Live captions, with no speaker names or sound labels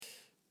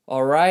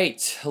All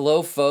right.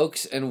 Hello,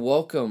 folks, and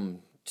welcome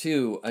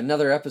to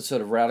another episode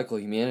of Radical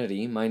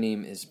Humanity. My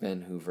name is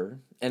Ben Hoover,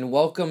 and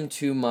welcome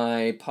to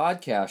my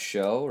podcast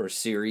show or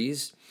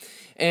series.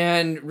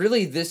 And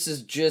really, this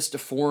is just a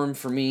forum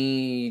for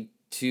me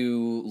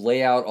to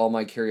lay out all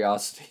my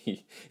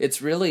curiosity.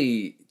 It's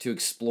really to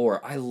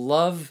explore. I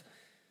love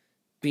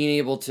being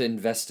able to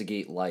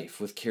investigate life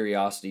with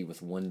curiosity,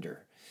 with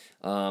wonder.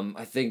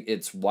 I think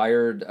it's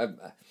wired.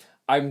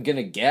 I'm going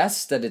to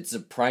guess that it's a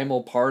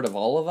primal part of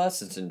all of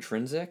us. It's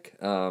intrinsic.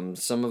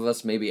 Some of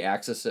us maybe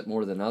access it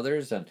more than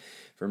others. And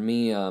for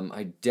me,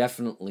 I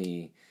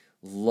definitely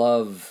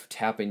love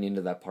tapping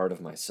into that part of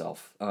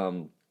myself.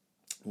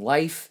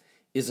 Life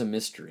is a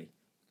mystery.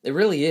 It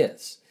really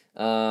is.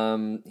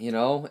 And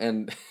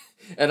and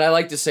I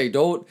like to say,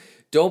 don't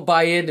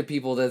buy into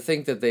people that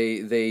think that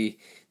they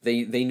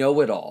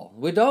know it all.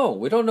 We don't.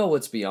 We don't know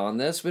what's beyond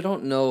this. We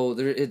don't know.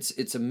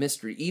 It's a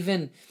mystery.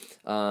 Even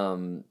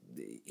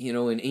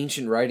in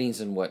ancient writings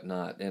and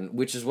whatnot, and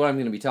which is what I'm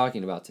going to be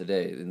talking about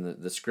today in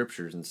the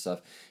scriptures and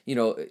stuff.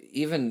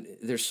 Even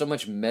there's so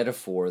much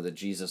metaphor that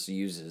Jesus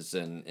uses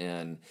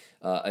and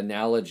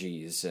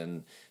analogies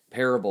and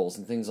parables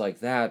and things like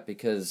that,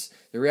 because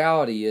the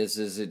reality is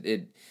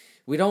it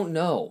we don't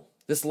know.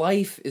 This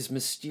life is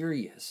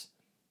mysterious.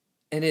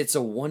 And it's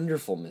a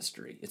wonderful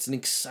mystery. It's an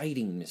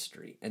exciting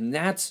mystery. And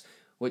that's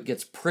what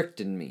gets pricked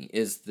in me,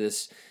 is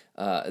this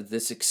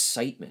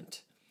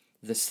excitement,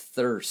 this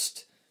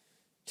thirst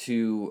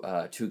to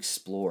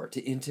explore,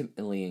 to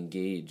intimately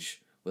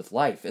engage with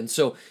life. And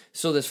so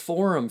this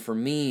forum for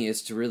me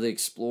is to really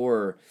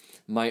explore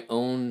my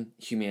own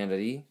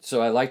humanity.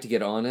 So I like to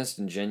get honest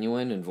and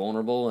genuine and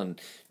vulnerable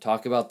and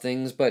talk about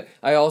things, but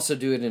I also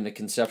do it in a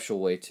conceptual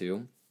way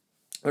too.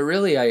 But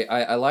really,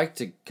 I like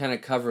to kind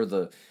of cover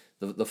the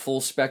full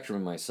spectrum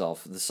of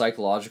myself, the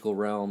psychological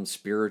realm,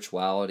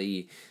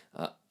 spirituality,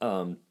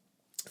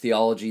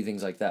 theology,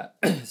 things like that.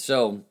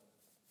 So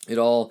it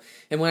all,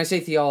 and when I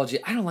say theology,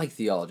 I don't like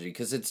theology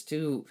because it's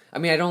too, I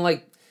don't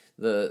like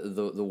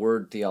the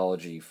word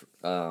theology.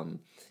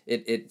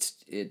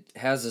 It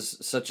has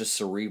such a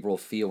cerebral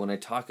feel. When I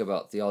talk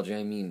about theology,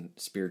 I mean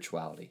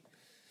spirituality.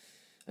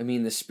 I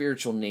mean the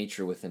spiritual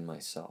nature within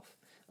myself.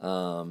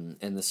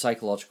 And the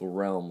psychological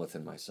realm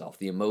within myself,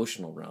 the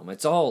emotional realm.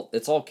 It's all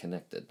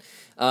connected.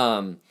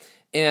 And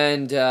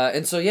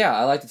so yeah,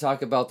 I like to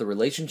talk about the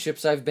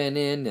relationships I've been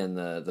in, and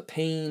the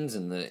pains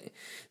and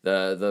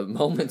the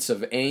moments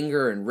of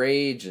anger and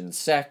rage and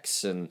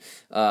sex and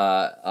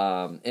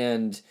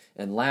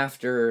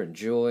laughter and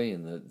joy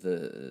and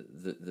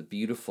the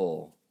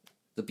beautiful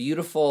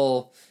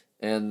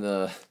and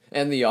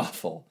the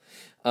awful.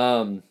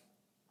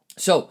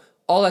 So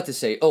all that to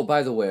say, oh,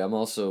 by the way, I'm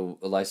also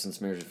a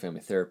licensed marriage and family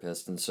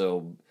therapist, and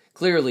so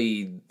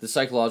clearly the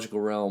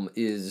psychological realm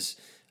is,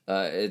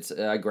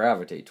 I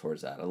gravitate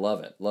towards that. I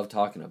love it. Love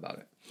talking about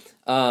it.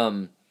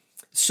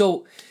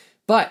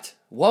 But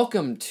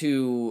welcome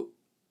to,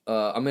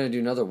 I'm going to do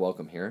another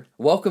welcome here.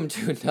 Welcome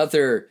to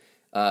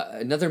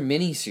another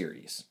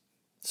mini-series.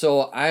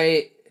 So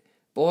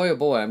boy, oh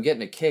boy, I'm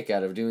getting a kick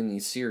out of doing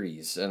these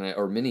series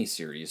or mini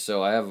series.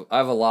 So I have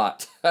a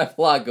lot, I have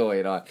a lot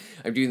going on.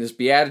 I'm doing this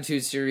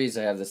Beatitude series.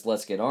 I have this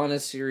Let's Get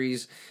Honest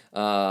series.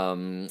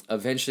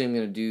 Eventually, I'm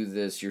going to do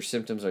this Your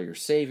Symptoms Are Your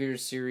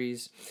Saviors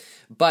series.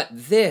 But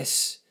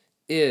this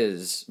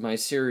is my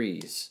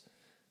series,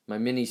 my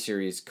mini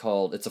series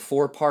called. It's a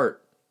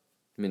 4-part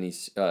mini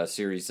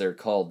series. They're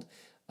called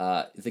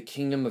 "The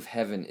Kingdom of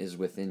Heaven is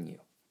Within You."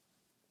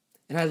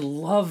 And I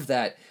love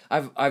that.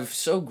 I've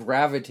so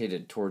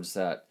gravitated towards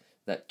that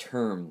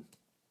term,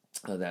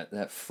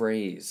 that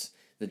phrase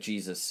that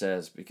Jesus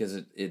says,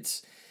 because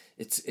it's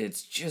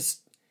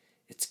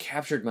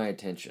captured my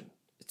attention.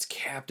 It's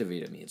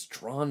captivated me. It's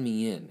drawn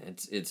me in.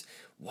 It's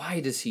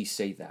why does he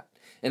say that?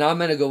 And I'm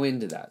going to go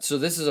into that. So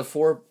this is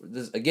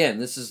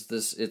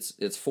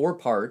it's 4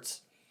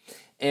 parts.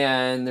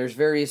 And there's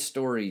various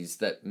stories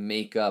that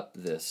make up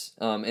this.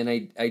 And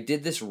I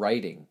did this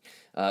writing.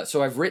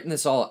 So I've written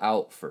this all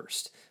out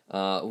first,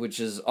 which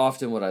is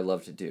often what I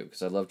love to do,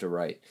 because I love to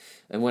write.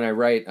 And when I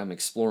write, I'm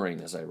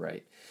exploring as I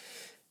write.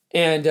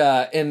 And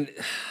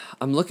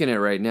I'm looking at it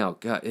right now.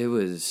 God, it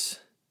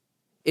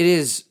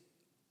is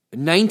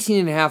 19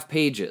 and a half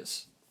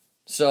pages.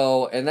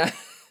 So,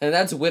 and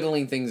that's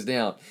whittling things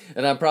down.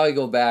 And I'll probably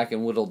go back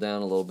and whittle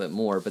down a little bit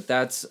more. But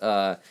that's,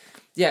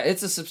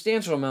 it's a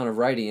substantial amount of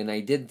writing. And I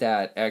did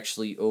that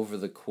actually over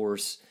the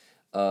course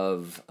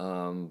of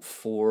 4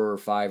 or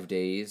 5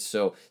 days.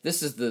 So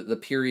this is the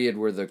period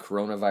where the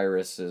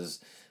coronavirus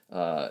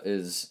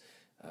is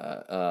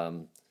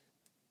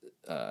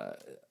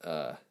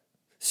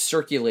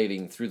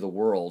circulating through the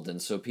world,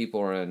 and so people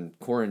are on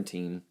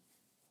quarantine.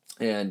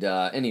 And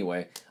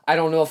anyway, I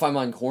don't know if I'm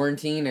on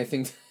quarantine. I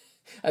think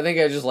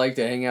I just like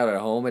to hang out at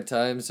home at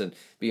times and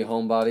be a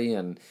homebody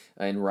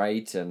and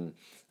write and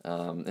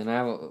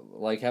I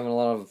like having a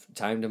lot of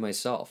time to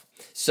myself.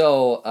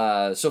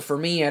 So for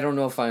me, I don't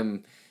know if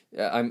I'm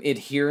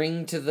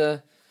adhering to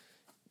the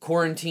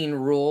quarantine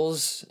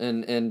rules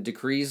and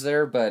decrees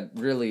there, but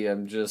really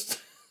I'm just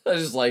I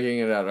just like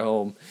hanging out at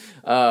home.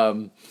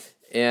 Um,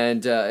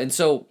 and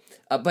so,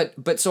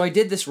 so I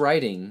did this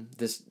writing,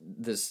 this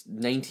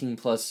 19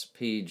 plus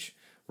page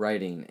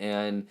writing,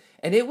 and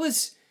it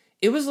was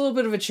a little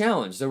bit of a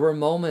challenge. There were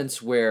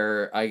moments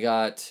where I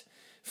got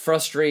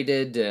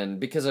frustrated, and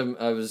because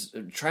I was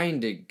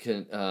trying to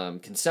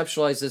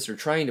conceptualize this, or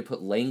trying to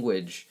put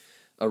language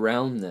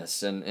around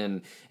this,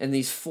 and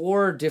these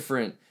four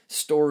different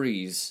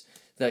stories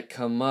that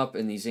come up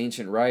in these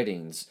ancient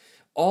writings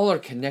all are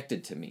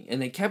connected to me,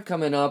 and they kept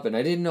coming up, and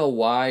I didn't know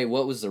why,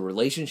 what was the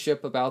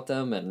relationship about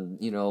them, and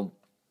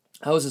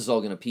how is this all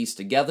going to piece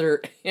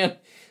together? And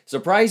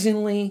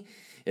surprisingly,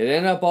 it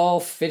ended up all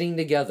fitting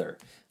together.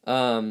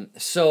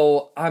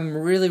 So I'm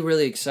really,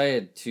 really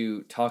excited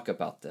to talk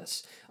about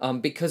this,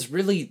 because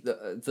really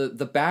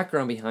the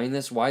background behind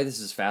this, why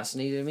this is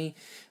fascinating to me,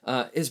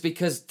 is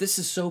because this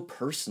is so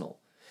personal.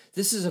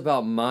 This is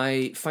about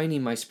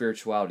finding my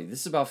spirituality.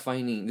 This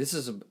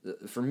is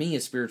for me, a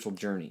spiritual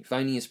journey,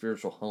 finding a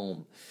spiritual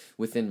home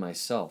within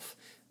myself.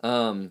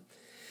 And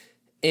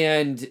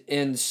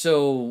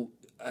so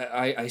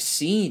I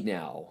see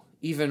now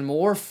even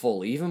more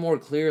fully, even more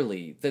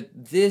clearly,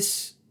 that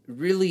this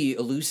really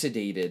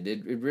elucidated,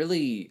 it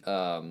really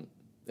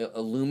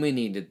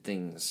illuminated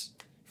things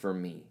for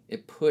me.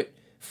 It put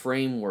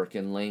framework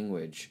and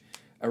language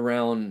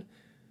around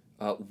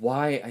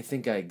why I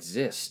think I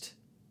exist,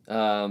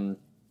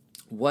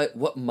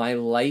 what my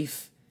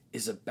life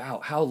is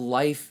about, how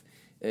life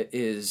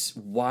is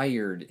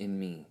wired in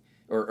me,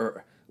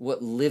 or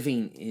what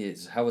living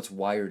is, how it's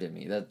wired in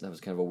me. That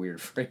was kind of a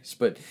weird phrase,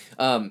 but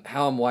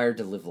how I'm wired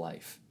to live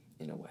life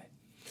in a way.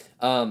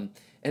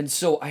 And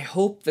so I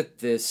hope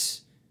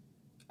that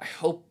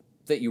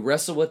you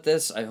wrestle with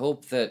this. I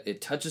hope that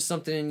it touches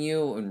something in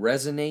you and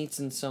resonates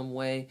in some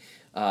way.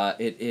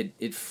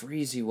 It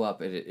frees you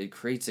up. It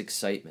creates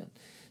excitement.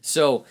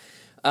 So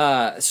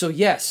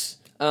yes.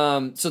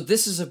 So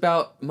this is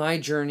about my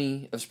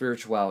journey of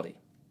spirituality.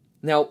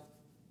 Now,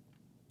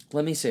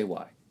 let me say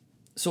why.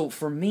 So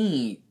for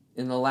me,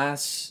 in the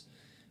last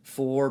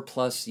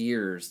 4+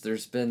 years,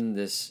 there's been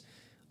this,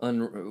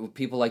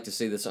 people like to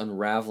say, this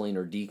unraveling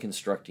or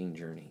deconstructing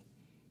journey.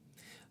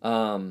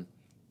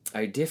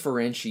 I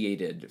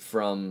differentiated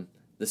from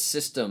the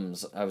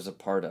systems I was a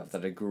part of,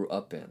 that I grew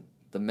up in,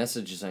 the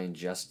messages I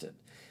ingested,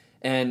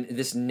 and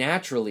this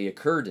naturally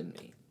occurred in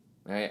me.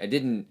 Right? I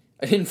didn't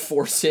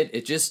force it.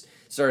 It just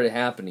started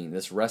happening.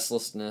 This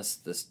restlessness,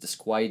 this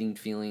disquieting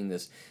feeling,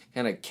 this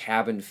kind of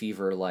cabin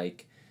fever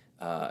like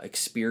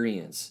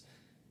experience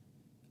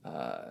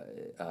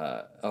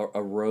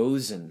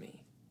arose in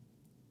me.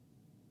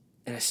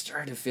 And I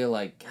started to feel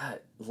like, God,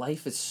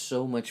 life is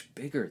so much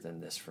bigger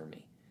than this for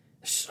me.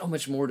 There's so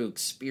much more to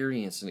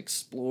experience and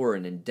explore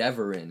and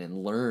endeavor in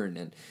and learn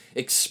and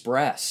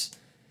express.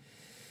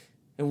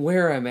 And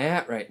where I'm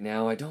at right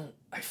now,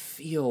 I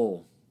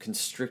feel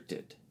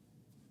constricted,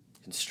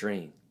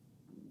 constrained.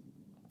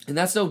 And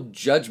that's no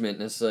judgment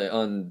necessarily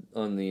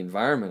on the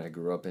environment I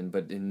grew up in,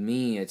 but in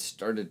me, it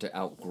started to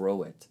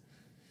outgrow it.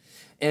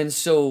 And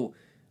so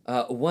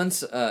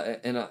once,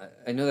 and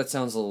I know that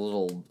sounds a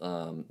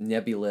little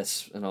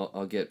nebulous, and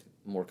I'll get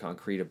more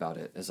concrete about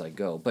it as I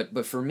go.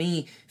 But for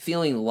me,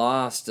 feeling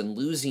lost and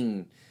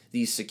losing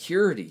these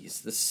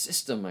securities, the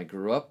system I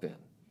grew up in,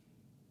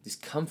 these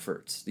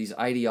comforts, these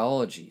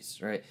ideologies,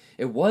 right?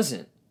 It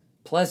wasn't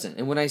pleasant.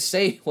 And when I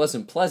say it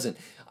wasn't pleasant,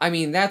 I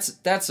mean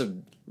that's a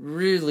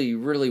really,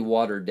 really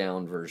watered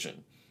down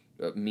version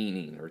of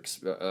meaning or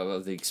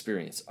of the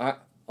experience.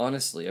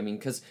 Honestly, I mean,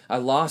 because I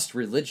lost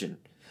religion.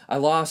 I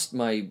lost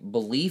my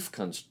belief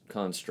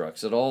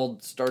constructs. It all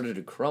started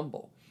to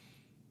crumble.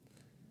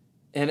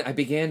 And I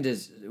began to,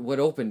 what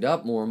opened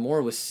up more and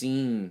more was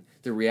seeing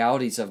the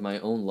realities of my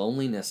own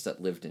loneliness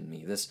that lived in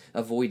me. This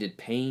avoided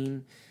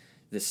pain,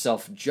 this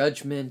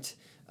self-judgment,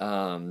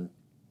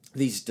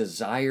 these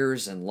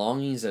desires and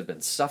longings that have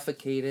been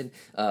suffocated,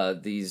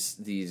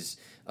 these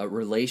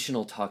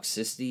relational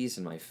toxicities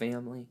in my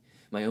family,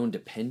 my own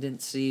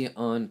dependency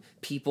on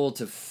people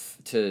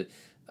to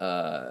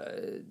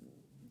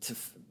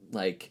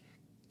like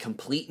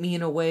complete me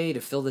in a way, to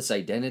fill this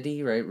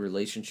identity, right?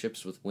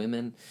 Relationships with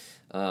women.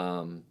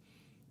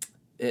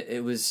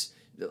 It was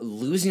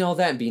losing all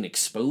that and being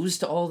exposed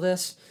to all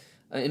this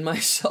in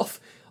myself,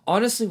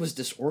 honestly, was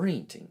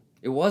disorienting.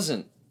 It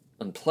wasn't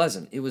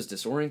unpleasant. It was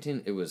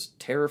disorienting. It was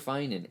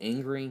terrifying and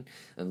angering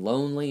and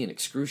lonely and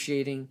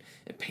excruciating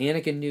and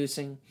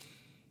panic-inducing.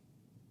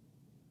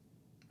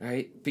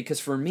 Right? Because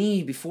for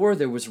me, before,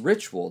 there was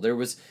ritual. There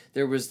was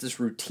this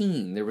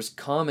routine. There was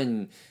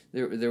common.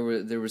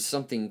 There was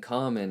something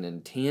common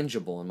and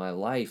tangible in my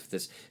life.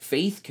 This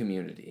faith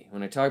community.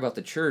 When I talk about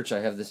the church, I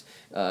have this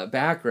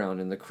background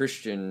in the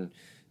Christian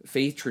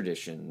faith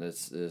tradition.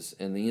 This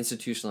and the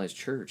institutionalized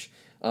church.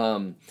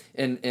 And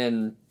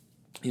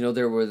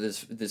there were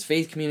this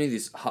faith community,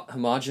 these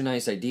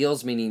homogenized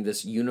ideals, meaning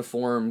this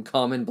uniform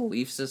common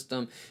belief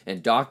system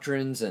and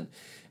doctrines, and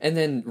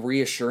then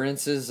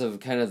reassurances of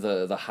kind of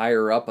the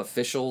higher up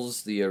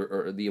officials,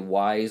 the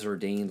wise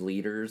ordained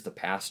leaders, the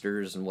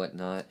pastors and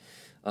whatnot.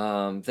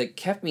 that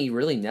kept me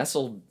really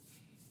nestled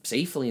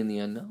safely in the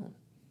unknown,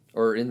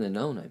 or in the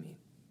known, I mean.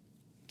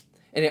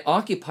 And it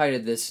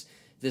occupied this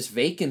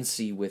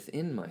vacancy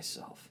within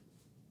myself,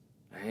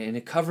 right? And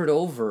it covered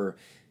over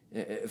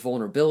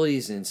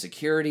vulnerabilities and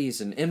insecurities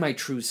and in my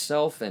true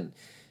self and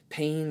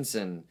pains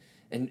and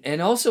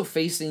also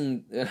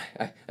facing,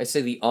 I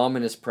say, the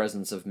ominous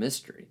presence of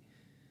mystery.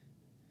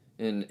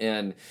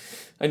 And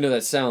I know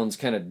that sounds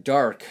kind of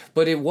dark,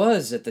 but it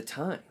was at the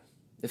time.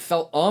 It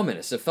felt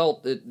ominous. It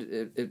felt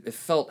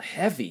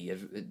heavy.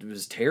 It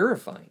was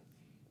terrifying.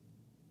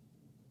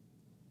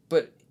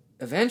 But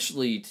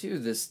eventually, too,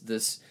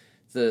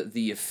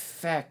 the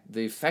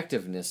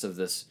effectiveness of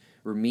this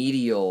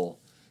remedial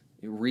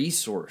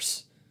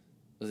resource,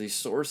 these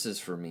sources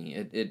for me,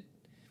 it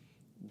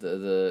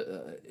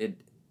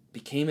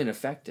became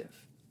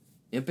ineffective,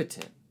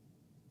 impotent,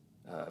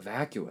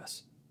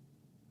 vacuous.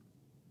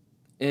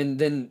 And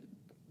then,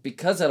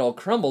 because that all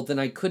crumbled, then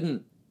I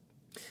could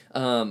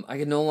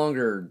no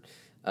longer,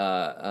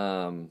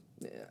 I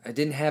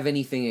didn't have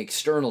anything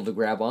external to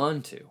grab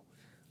onto,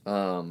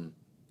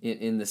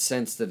 in the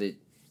sense that it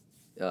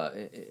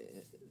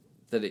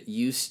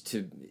used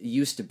to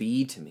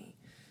be to me,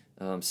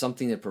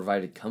 something that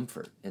provided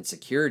comfort and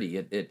security.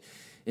 It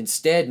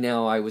instead,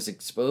 now I was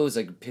exposed.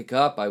 I could pick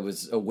up. I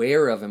was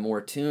aware of and more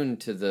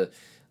attuned to the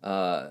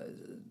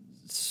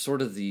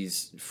sort of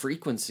these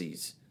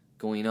frequencies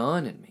going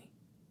on in me,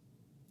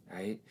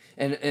 right?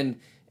 And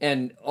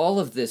all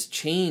of this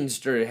change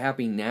started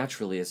happening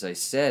naturally, as I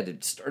said.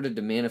 It started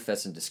to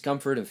manifest in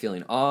discomfort and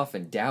feeling off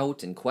and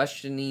doubt and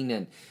questioning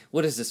and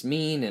what does this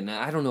mean? And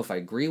I don't know if I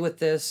agree with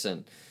this.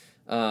 And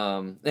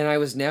I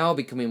was now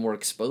becoming more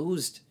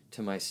exposed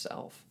to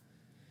myself.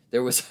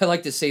 There was, I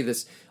like to say,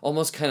 this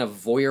almost kind of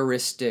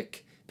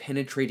voyeuristic,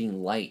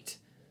 penetrating light,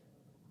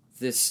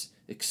 this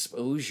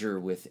exposure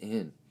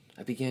within.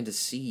 I began to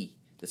see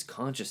this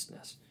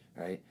consciousness,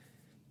 right?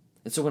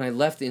 And so when I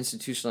left the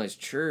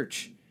institutionalized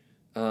church,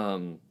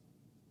 there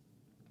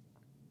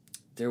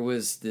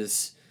was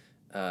this,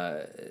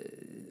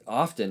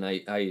 often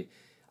I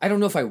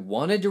don't know if I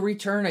wanted to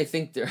return. I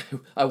think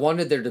I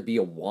wanted there to be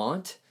a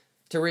want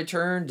to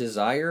return,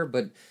 desire,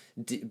 but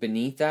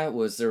beneath that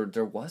was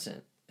there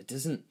wasn't. I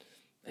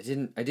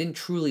didn't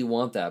truly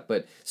want that,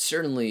 but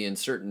certainly in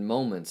certain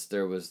moments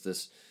there was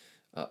this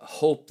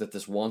hope that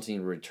this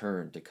wanting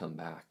return to come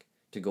back,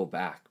 to go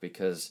back,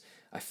 because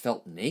I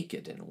felt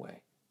naked in a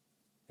way.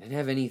 I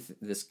didn't have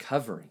this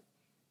covering,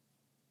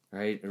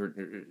 right?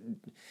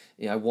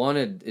 I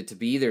wanted it to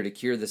be there to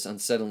cure this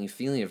unsettling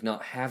feeling of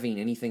not having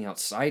anything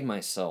outside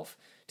myself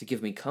to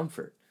give me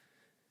comfort.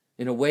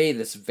 In a way,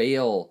 this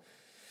veil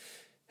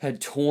had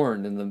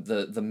torn and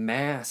the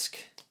mask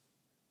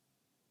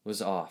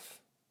was off.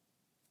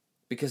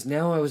 Because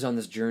now I was on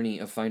this journey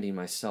of finding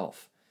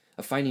myself,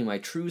 of finding my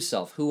true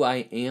self, who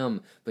I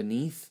am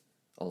beneath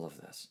all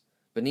of this.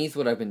 Beneath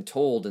what I've been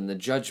told and the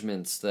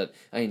judgments that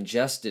I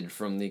ingested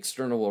from the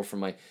external world, from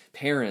my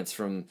parents,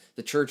 from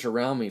the church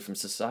around me, from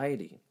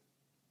society.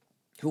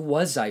 Who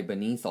was I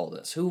beneath all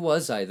this? Who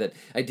was I that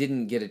I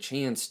didn't get a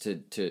chance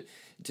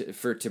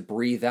for it to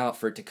breathe out,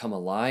 for it to come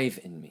alive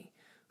in me?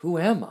 Who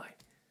am I?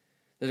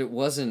 That it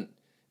wasn't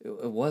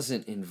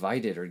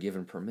invited or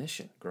given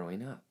permission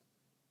growing up.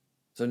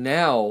 So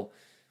now,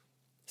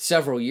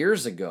 several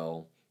years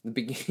ago,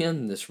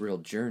 began this real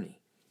journey.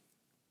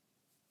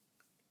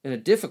 And a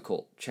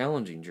difficult,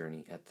 challenging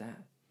journey at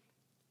that.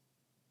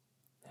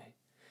 Okay.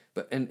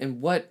 But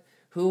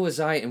who was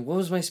I, and what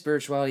was my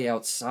spirituality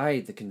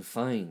outside the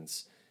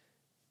confines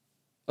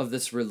of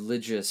this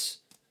religious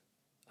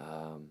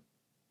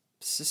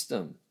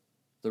system,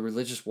 the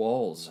religious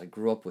walls I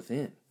grew up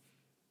within?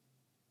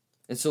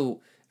 And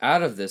so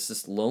out of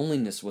this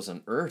loneliness was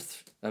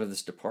unearthed out of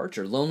this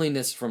departure.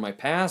 Loneliness from my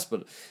past,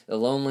 but a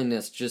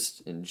loneliness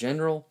just in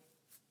general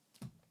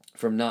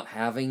from not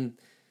having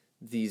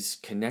these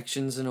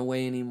connections in a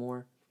way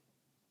anymore.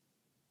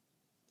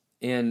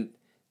 And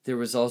there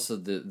was also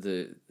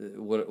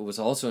what was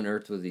also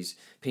unearthed were these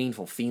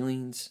painful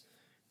feelings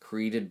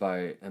created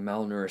by a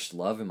malnourished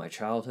love in my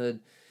childhood,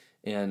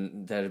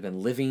 and that had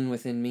been living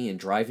within me and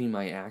driving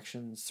my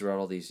actions throughout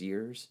all these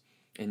years.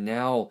 And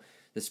now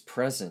this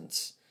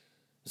presence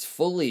was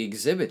fully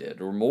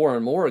exhibited, or more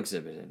and more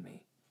exhibited in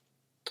me.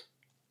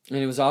 And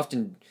it was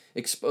often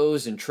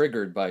exposed and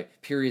triggered by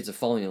periods of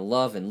falling in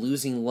love and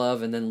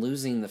then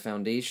losing the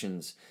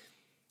foundations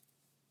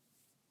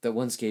that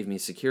once gave me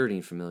security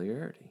and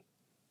familiarity.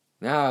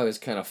 Now I was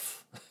kind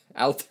of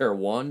out there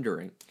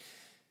wandering,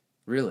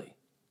 really.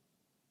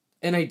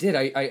 And I did.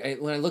 I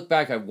when I look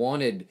back,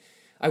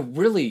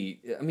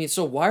 it's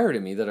so wired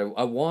in me that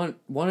I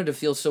wanted to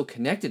feel so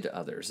connected to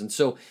others. And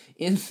so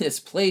in this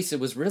place,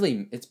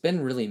 it's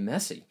been really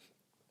messy,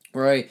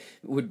 where I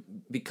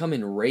would become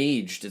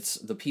enraged. It's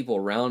the people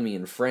around me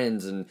and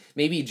friends and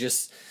maybe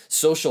just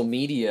social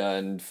media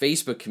and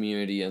Facebook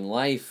community and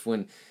life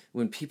when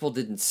people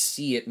didn't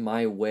see it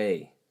my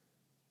way.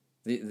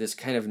 This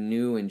kind of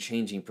new and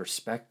changing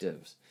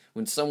perspectives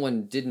when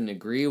someone didn't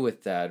agree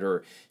with that,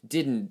 or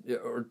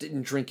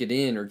didn't drink it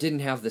in, or didn't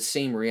have the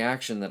same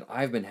reaction that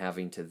I've been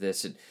having to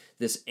this,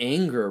 this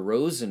anger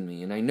arose in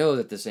me. And I know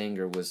that this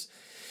anger was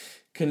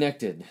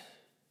connected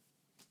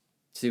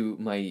to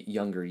my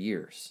younger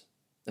years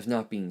of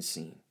not being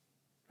seen,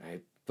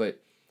 right?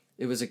 But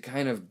it was a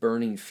kind of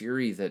burning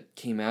fury that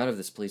came out of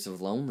this place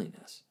of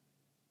loneliness.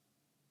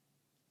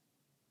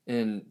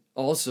 And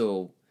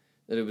also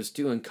that it was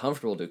too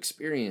uncomfortable to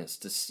experience,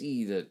 to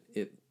see that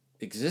it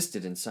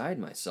existed inside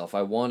myself.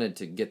 I wanted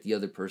to get the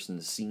other person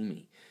to see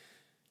me,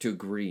 to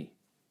agree.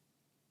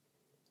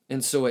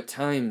 And so at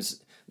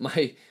times,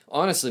 my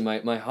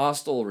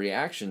hostile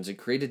reactions, it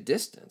created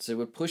distance. It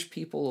would push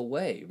people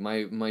away.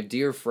 My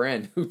dear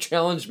friend who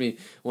challenged me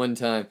one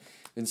time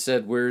and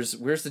said, Where's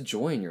the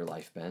joy in your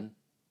life, Ben?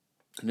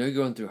 I know you're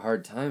going through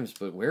hard times,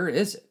 but where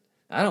is it?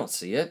 I don't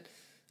see it.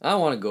 I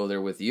don't want to go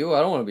there with you. I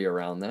don't want to be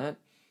around that.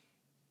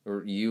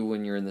 Or you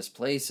when you're in this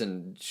place.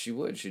 And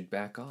she'd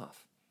back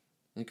off.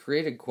 It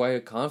created quite a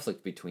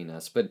conflict between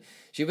us. But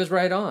she was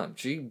right on.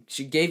 She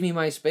gave me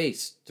my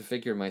space to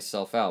figure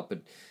myself out.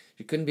 But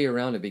she couldn't be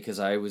around it because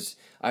I was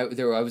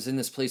in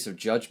this place of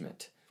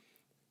judgment.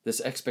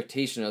 This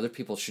expectation other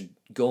people should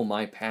go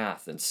my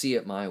path and see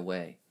it my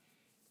way.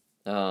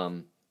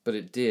 But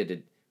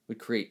it would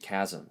create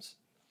chasms.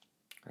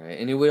 Right?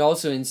 And it would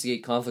also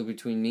instigate conflict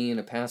between me and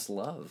a past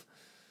love.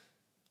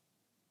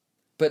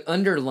 But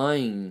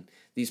underlying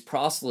these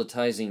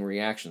proselytizing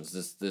reactions,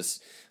 this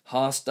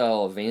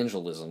hostile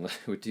evangelism that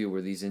I would do,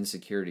 were these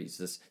insecurities,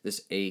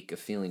 this ache of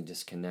feeling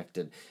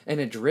disconnected, and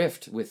a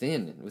drift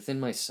within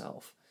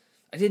myself.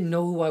 I didn't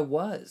know who I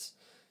was.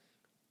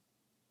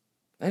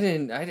 I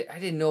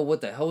didn't know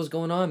what the hell was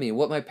going on in me,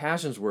 what my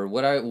passions were,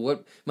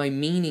 what my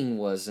meaning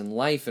was in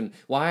life, and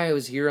why I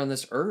was here on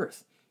this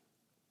earth.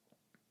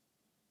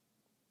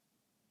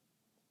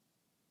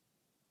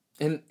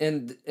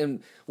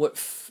 And what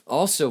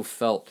also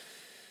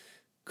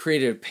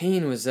created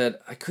pain was that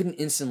I couldn't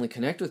instantly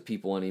connect with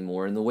people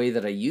anymore in the way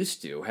that I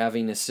used to,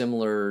 having a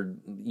similar,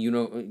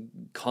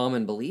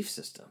 common belief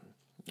system.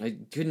 I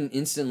couldn't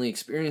instantly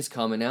experience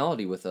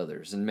commonality with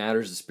others in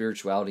matters of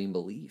spirituality and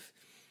belief.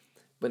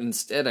 But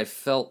instead, I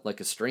felt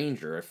like a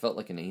stranger. I felt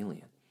like an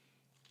alien.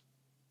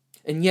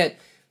 And yet,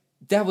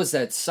 that was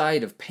that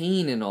side of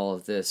pain in all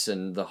of this,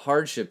 and the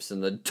hardships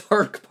and the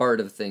dark part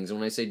of things. And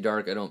when I say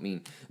dark, I don't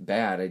mean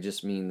bad. I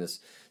just mean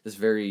this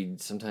very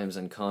sometimes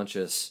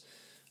unconscious,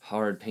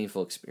 hard,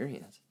 painful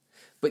experience.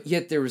 But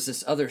yet there was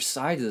this other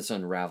side of this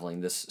unraveling,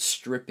 this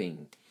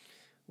stripping,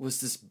 was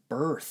this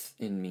birth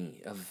in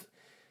me of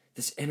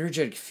this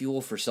energetic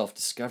fuel for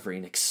self-discovery,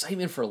 and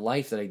excitement for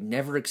life that I'd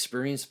never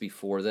experienced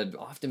before, that had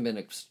often been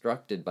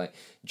obstructed by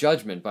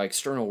judgment, by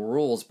external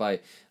rules,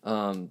 by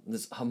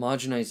this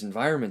homogenized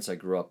environments I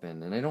grew up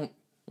in. And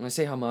when I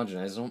say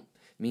homogenized, I don't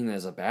mean that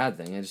as a bad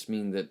thing. I just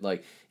mean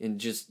that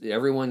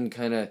everyone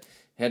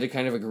had to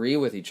kind of agree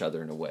with each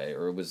other in a way,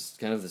 or it was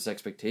kind of this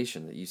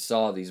expectation that you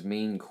saw these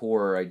main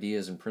core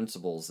ideas and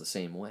principles the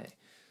same way.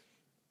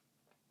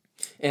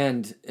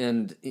 And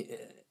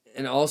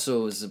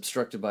also was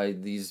obstructed by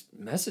these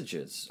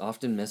messages,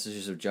 often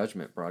messages of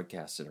judgment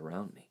broadcasted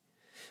around me.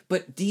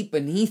 But deep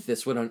beneath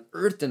this, what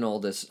unearthed in all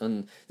this,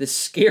 this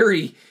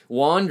scary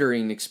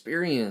wandering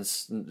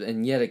experience,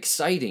 and yet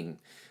exciting,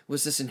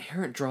 was this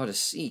inherent draw to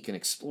seek and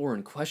explore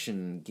and question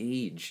and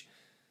engage.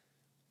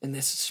 And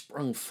this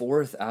sprung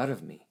forth out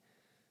of me.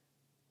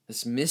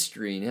 This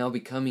mystery now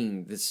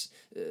becoming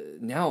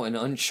now an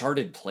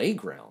uncharted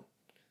playground.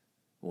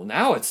 Well,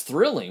 now it's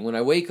thrilling. When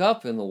I wake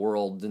up in the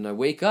world and I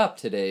wake up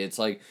today, it's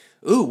like,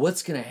 ooh,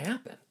 what's going to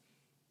happen?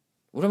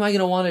 What am I going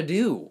to want to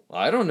do?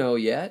 I don't know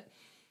yet.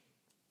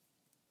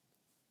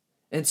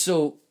 And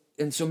so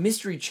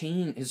mystery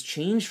has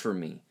changed for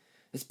me.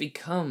 It's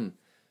become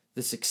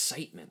this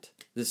excitement,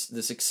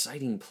 this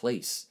exciting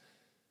place,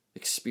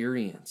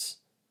 experience.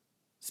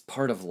 It's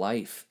part of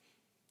life.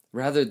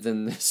 Rather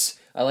than this,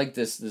 I like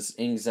this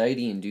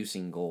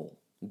anxiety-inducing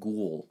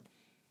ghoul.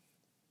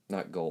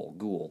 Not goal,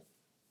 ghoul.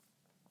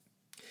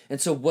 And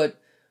so what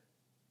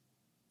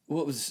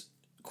was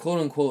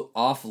quote-unquote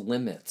off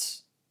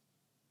limits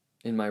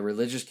in my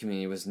religious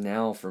community was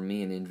now for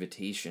me an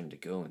invitation to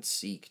go and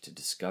seek, to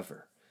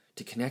discover,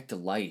 to connect to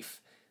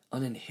life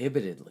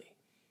uninhibitedly.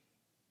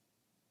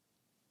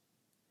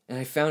 And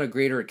I found a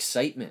greater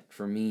excitement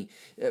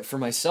for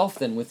myself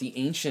than with the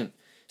ancient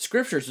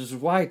scriptures, which is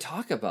why I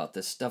talk about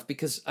this stuff.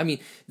 Because,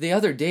 the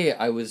other day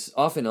I was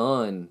off and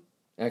on,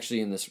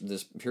 actually in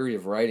this period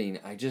of writing,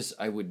 I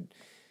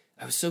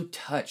was so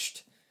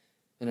touched.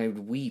 And I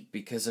would weep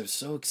because I was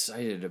so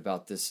excited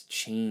about this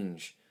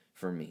change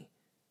for me.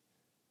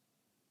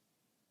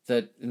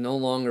 That no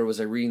longer was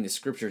I reading the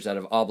scriptures out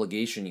of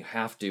obligation, you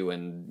have to,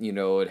 and,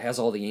 it has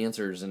all the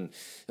answers and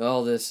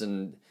all this,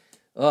 and,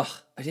 I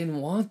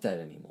didn't want that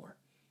anymore.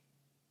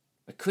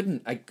 I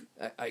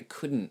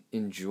couldn't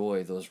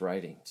enjoy those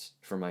writings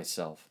for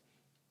myself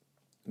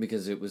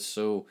because it was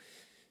so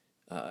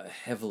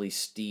heavily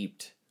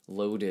steeped,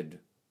 loaded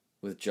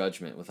with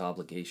judgment, with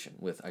obligation,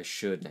 with I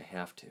should and I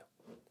have to.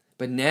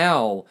 But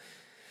now,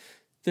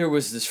 there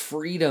was this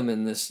freedom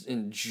and this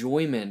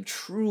enjoyment,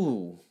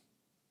 true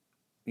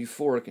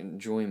euphoric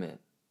enjoyment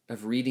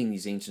of reading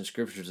these ancient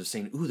scriptures, of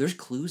saying, ooh, there's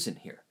clues in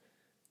here.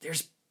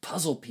 There's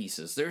puzzle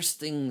pieces. There's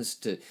things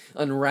to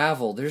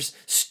unravel. There's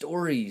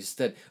stories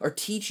that are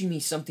teaching me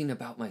something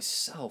about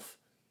myself.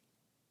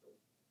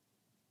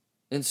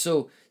 And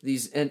so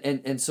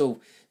and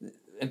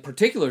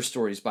particular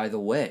stories, by the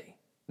way,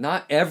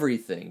 not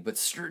everything, but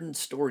certain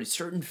stories,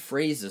 certain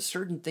phrases,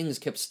 certain things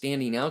kept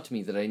standing out to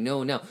me that I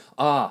know now.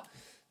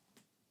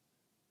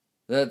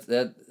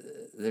 That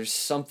there's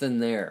something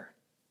there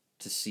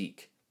to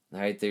seek.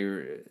 Right?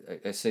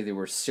 I say they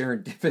were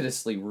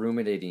serendipitously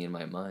ruminating in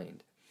my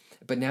mind.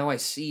 But now I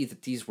see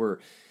that these were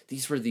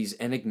these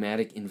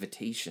enigmatic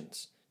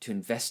invitations to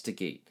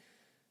investigate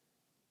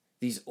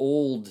these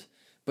old,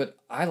 but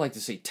I like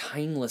to say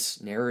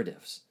timeless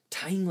narratives,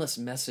 timeless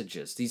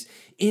messages, these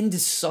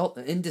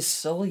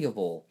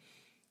indissoluble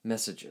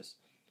messages.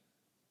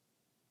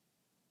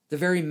 The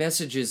very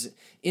messages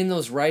in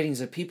those writings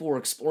that people were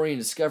exploring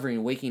and discovering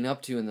and waking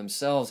up to in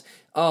themselves,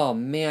 oh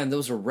man,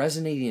 those were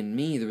resonating in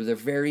me. They were the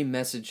very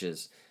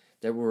messages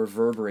that were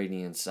reverberating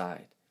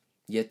inside,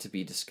 yet to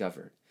be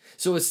discovered.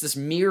 So it's this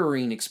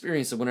mirroring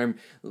experience that when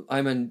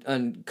I'm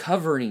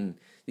uncovering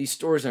these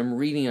stories, I'm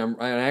reading. I'm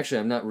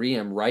not reading.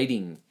 I'm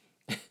writing.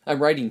 I'm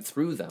writing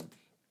through them.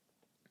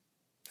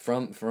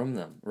 From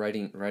them,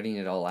 writing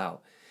it all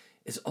out.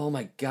 Is, oh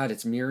my God,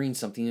 it's mirroring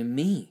something in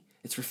me.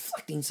 It's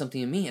reflecting something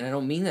in me, and I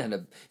don't mean that in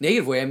a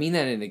negative way. I mean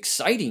that in an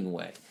exciting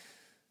way.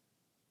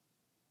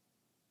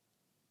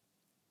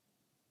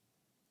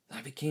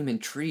 I became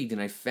intrigued,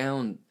 and I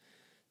found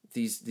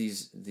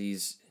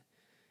these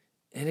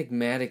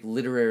enigmatic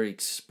literary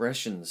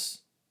expressions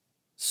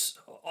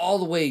all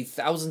the way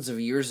thousands of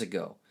years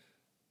ago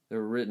that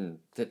were written,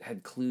 that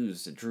had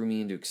clues that drew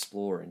me in to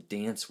explore and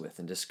dance with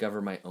and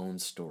discover my own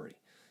story,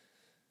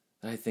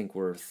 that I think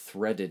were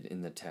threaded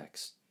in the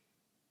text.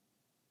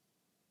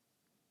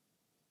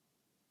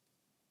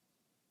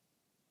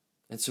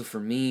 And so for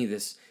me,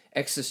 this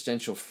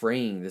existential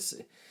fraying, this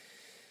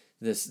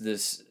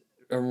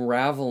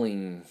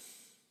unraveling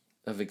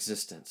of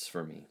existence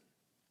for me,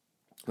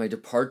 my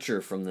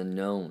departure from the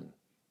known,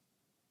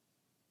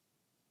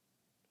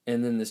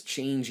 and then this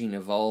changing,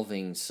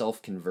 evolving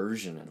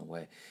self-conversion in a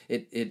way,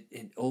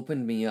 it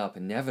opened me up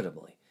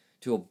inevitably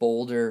to a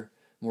bolder,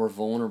 more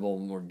vulnerable,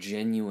 more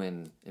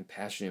genuine and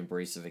passionate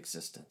embrace of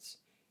existence.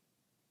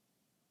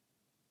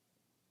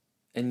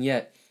 And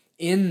yet,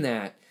 in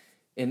that,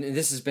 and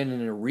this has been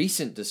in a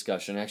recent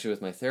discussion actually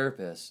with my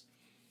therapist,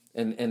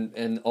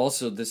 and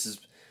also this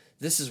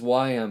is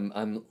why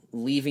I'm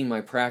leaving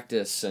my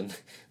practice and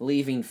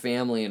leaving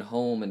family and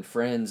home and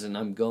friends, and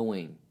I'm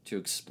going to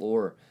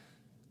explore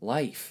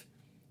life,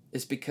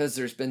 is because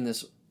there's been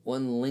this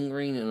one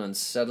lingering and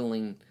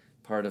unsettling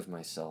part of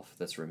myself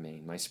that's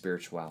remained, my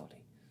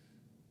spirituality,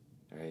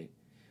 right?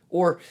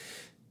 Or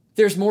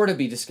there's more to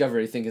be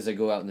discovered, I think, as I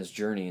go out in this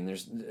journey, and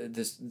there's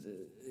this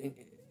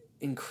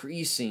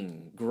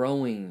increasing,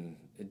 growing,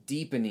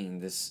 deepening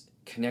this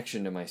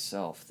connection to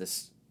myself,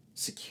 this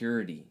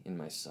security in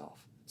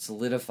myself,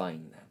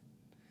 solidifying that,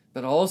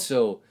 but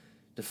also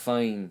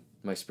defining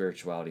my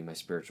spirituality, my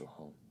spiritual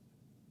home.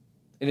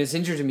 And it's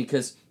interesting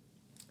because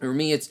for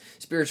me, it's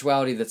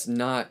spirituality that's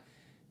not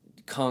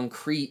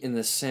concrete in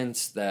the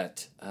sense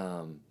that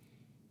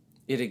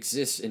it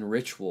exists in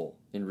ritual,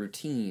 in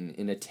routine,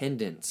 in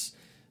attendance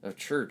of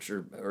church,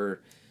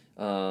 or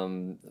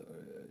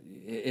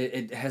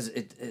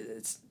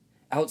it's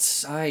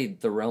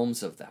outside the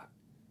realms of that.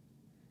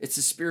 It's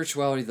a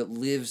spirituality that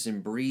lives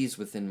and breathes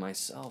within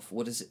myself.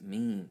 What does it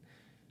mean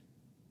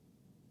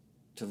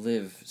to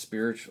live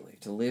spiritually,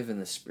 to live in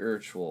the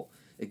spiritual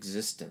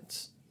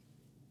existence,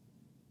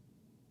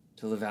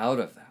 to live out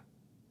of that?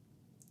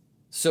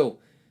 So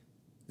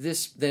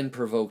this then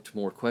provoked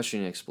more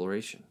questioning and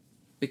exploration,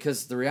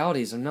 because the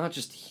reality is I'm not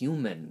just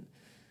human.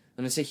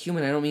 When I say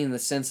human, I don't mean in the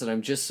sense that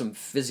I'm just some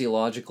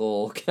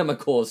physiological,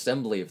 chemical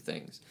assembly of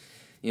things.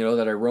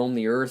 That I roam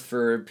the earth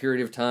for a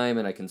period of time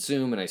and I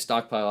consume and I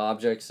stockpile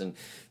objects and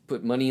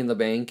put money in the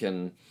bank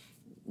and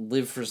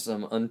live for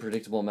some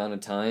unpredictable amount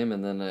of time,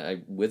 and then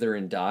I wither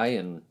and die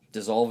and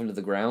dissolve into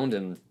the ground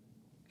and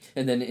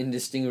then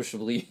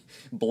indistinguishably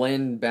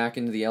blend back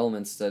into the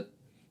elements that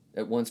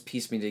at once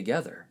piece me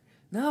together.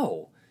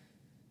 No,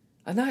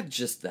 I'm not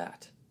just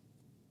that.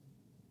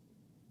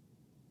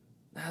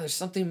 No, there's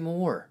something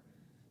more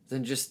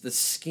than just the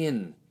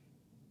skin,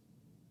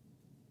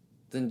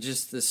 than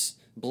just this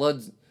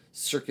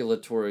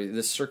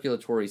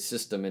circulatory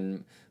system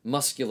and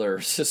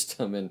muscular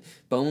system and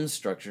bone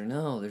structure.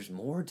 No, there's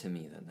more to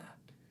me than that.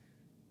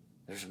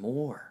 There's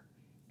more.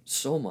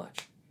 So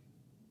much.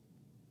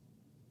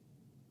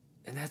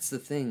 And that's the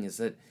thing, is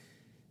that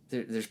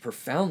there's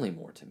profoundly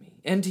more to me.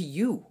 And to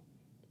you.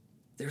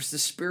 There's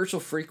this spiritual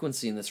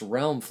frequency in this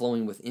realm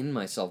flowing within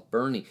myself,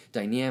 burning,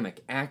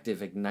 dynamic,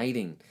 active,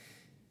 igniting.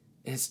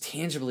 And it's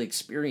tangibly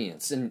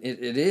experienced, and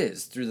it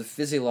is, through the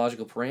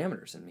physiological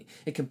parameters in me.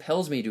 It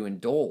compels me to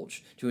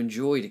indulge, to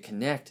enjoy, to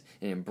connect,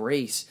 and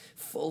embrace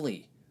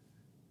fully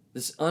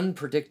this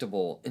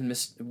unpredictable and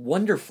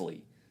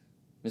wonderfully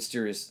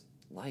mysterious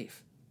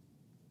life.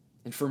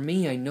 And for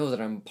me, I know that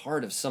I'm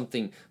part of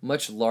something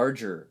much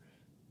larger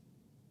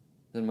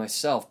than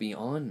myself,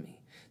 beyond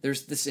me.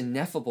 There's this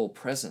ineffable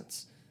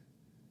presence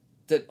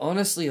that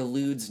honestly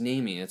eludes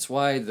naming. It's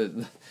why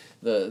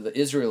the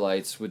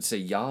Israelites would say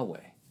Yahweh.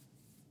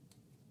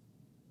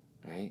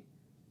 Right?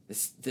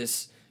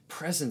 This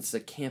presence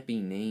that can't be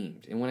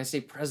named. And when I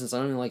say presence, I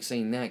don't even like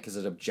saying that because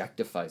it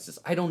objectifies this.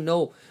 I don't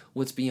know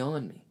what's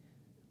beyond me.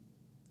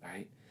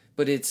 Right?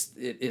 But it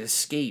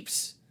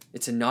escapes.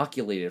 It's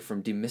inoculated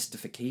from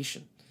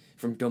demystification,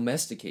 from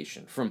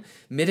domestication, from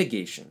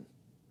mitigation.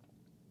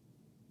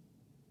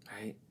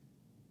 Right?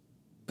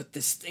 But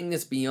this thing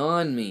that's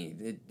beyond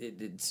me,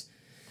 it's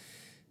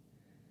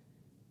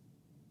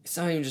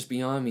not even just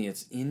beyond me,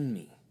 it's in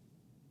me.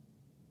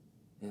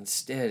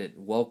 Instead, it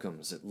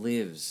welcomes, it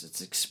lives,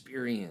 it's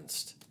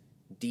experienced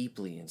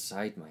deeply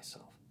inside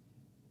myself.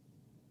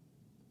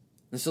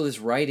 And so this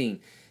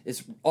writing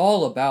is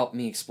all about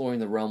me exploring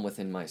the realm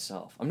within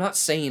myself. I'm not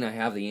saying I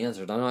have the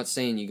answers. I'm not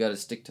saying you got to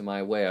stick to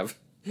my way.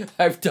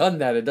 I've done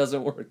that. It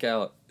doesn't work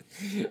out.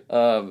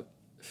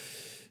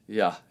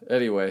 Yeah.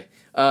 Anyway,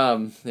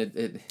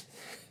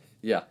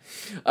 yeah.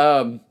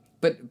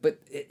 But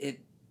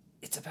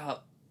it's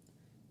about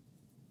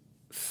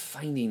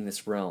finding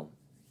this realm,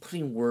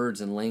 putting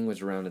words and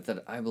language around it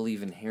that I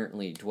believe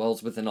inherently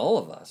dwells within all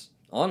of us,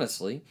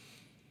 honestly.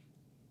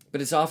 But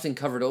it's often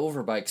covered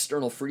over by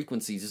external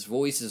frequencies, as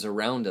voices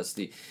around us,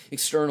 the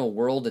external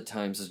world at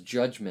times, as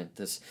judgment,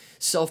 this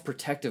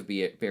self-protective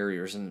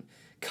barriers and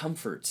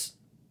comforts.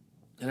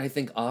 And I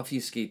think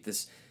obfuscate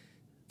this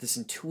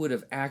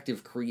intuitive,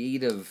 active,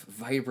 creative,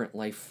 vibrant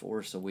life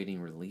force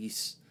awaiting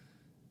release,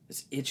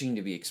 this itching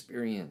to be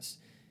experienced,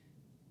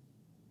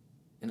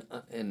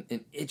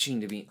 and itching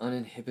to be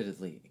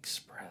uninhibitedly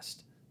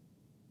expressed.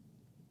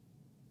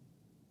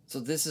 So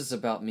this is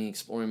about me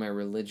exploring my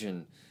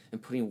religion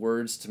and putting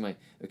words to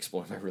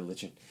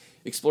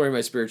exploring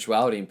my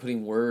spirituality and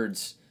putting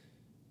words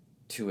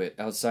to it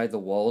outside the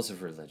walls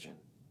of religion.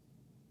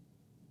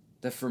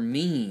 That for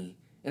me,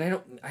 and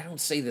I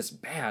don't say this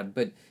bad,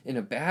 but in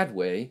a bad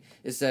way,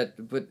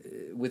 but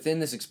within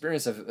this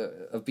experience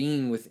of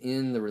being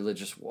within the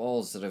religious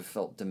walls, that I've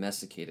felt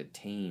domesticated,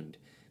 tamed,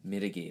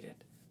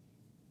 mitigated.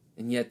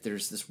 And yet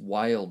there's this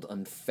wild,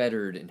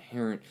 unfettered,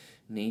 inherent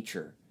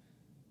nature,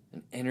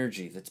 an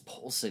energy that's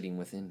pulsating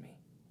within me,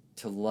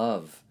 to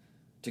love,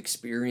 to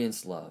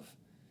experience love,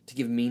 to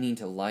give meaning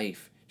to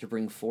life, to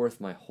bring forth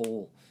my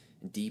whole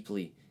and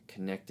deeply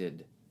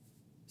connected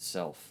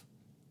self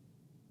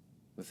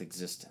with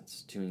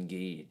existence, to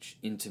engage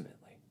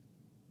intimately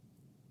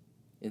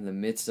in the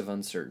midst of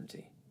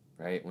uncertainty,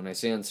 right? When I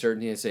say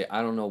uncertainty, I say,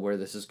 I don't know where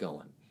this is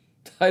going.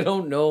 I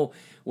don't know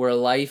where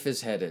life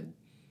is headed.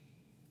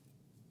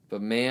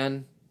 But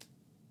man,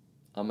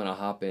 I'm going to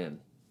hop in.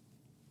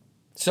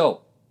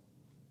 So,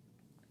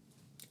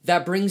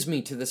 that brings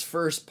me to this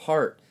first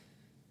part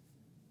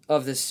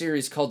of this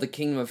series called The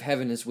Kingdom of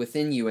Heaven is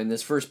Within You. And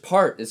this first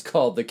part is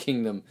called The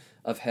Kingdom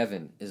of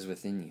Heaven is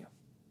Within You.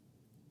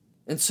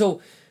 And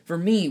so, for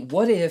me,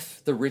 what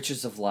if the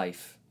riches of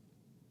life,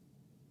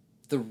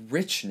 the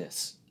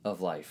richness of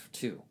life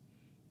too,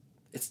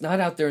 it's not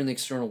out there in the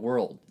external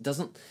world.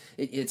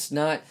 It's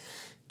not,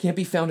 can't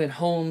be found in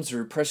homes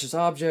or precious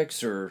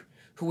objects or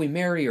who we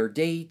marry or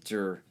date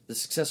or the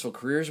successful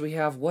careers we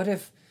have. What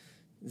if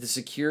the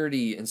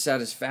security and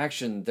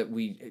satisfaction that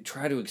we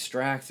try to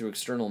extract through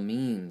external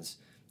means,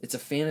 it's a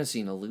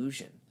fantasy and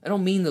illusion? I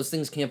don't mean those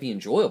things can't be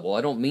enjoyable.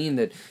 I don't mean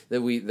that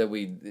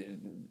we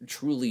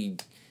truly,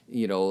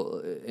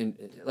 and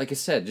like I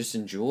said, just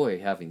enjoy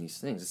having these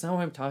things. It's not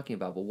what I'm talking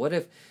about. But what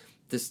if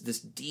this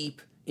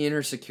deep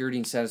inner security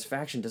and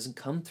satisfaction doesn't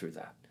come through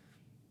that?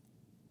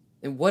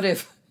 And what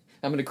if,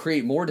 I'm going to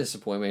create more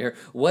disappointment here,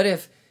 what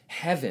if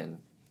heaven,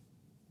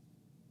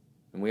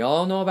 and we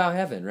all know about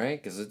heaven,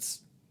 right? Because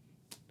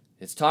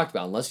it's talked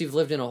about, unless you've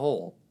lived in a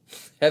hole.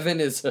 Heaven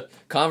is a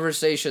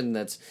conversation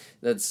that's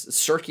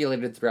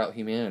circulated throughout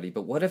humanity.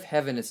 But what if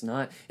heaven is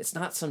not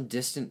some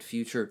distant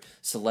future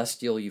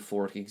celestial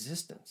euphoric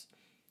existence?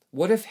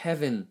 What if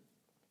heaven,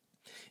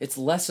 it's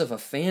less of a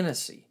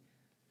fantasy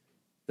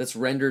that's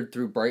rendered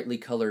through brightly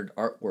colored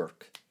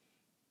artwork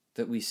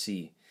that we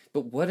see?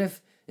 But what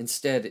if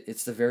instead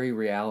it's the very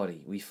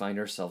reality we find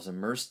ourselves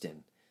immersed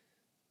in?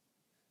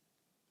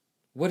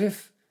 What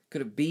if,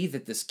 could it be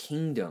that this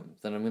kingdom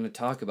that I'm going to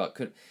talk about,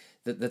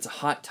 that's a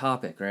hot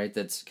topic, right?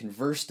 That's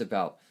conversed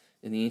about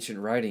in the ancient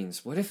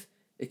writings. What if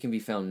it can be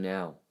found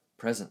now,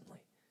 presently?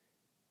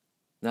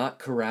 Not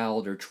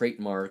corralled or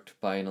trademarked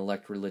by an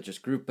elect religious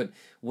group, but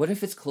what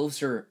if it's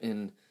closer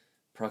in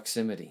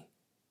proximity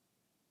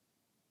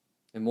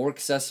and more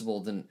accessible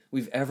than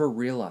we've ever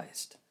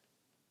realized?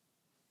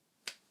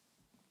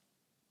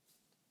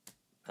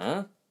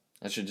 Huh?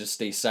 I should just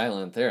stay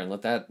silent there and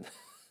let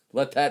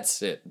that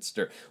sit and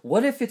stir.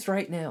 What if it's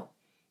right now?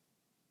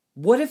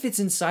 What if it's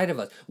inside of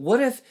us?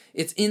 What if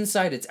it's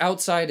inside, it's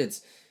outside,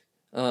 it's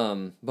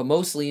but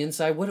mostly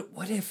inside?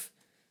 What if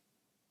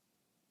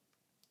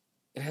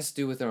It has to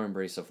do with our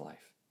embrace of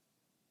life.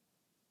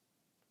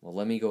 Well,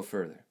 let me go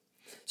further.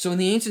 So in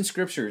the ancient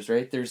scriptures,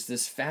 right, there's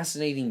this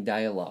fascinating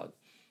dialogue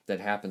that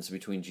happens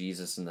between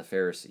Jesus and the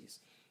Pharisees.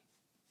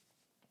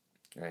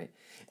 Right?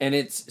 And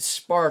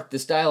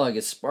this dialogue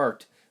is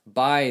sparked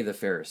by the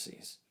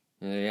Pharisees.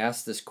 And they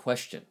ask this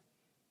question.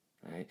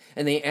 Right?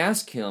 And they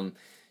ask him,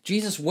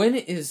 Jesus, when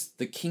is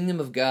the kingdom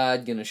of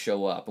God going to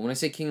show up? And when I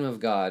say kingdom of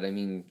God, I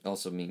mean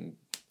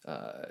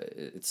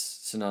it's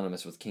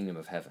synonymous with kingdom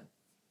of heaven.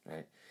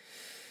 Right?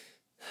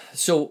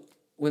 So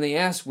when they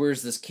ask,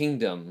 where's this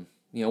kingdom,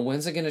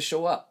 when's it going to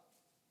show up?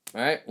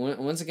 Right?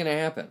 When's it going to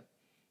happen?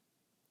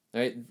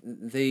 Right?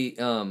 They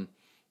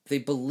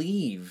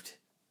believed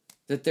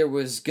that there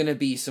was going to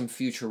be some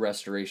future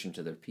restoration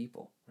to their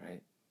people,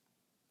 right?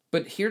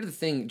 But here's the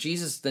thing,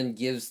 Jesus then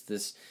gives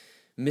this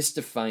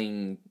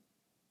mystifying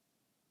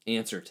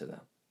answer to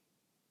them.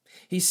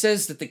 He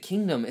says that the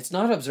kingdom, it's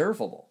not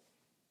observable.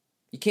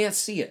 You can't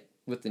see it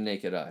with the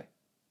naked eye.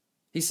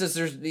 He says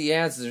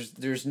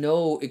there's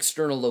no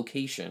external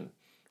location,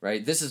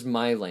 right? This is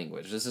my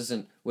language. This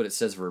isn't what it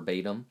says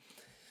verbatim.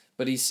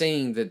 But he's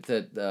saying that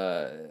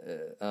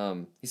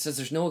he says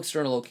there's no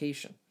external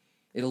location.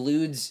 It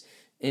eludes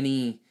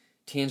any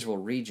tangible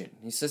region.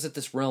 He says that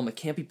this realm, it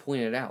can't be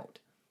pointed out.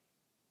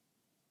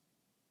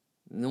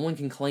 No one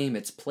can claim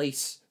its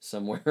place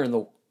somewhere in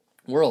the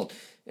world.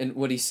 And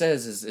what he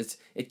says is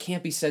it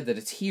can't be said that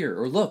it's here,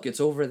 or look, it's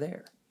over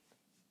there.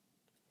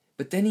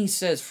 But then he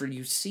says, for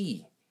you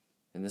see,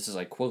 and this is,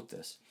 I quote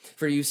this,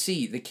 for you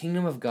see, the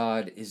kingdom of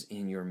God is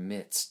in your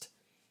midst.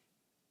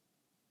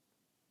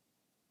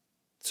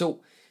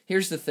 So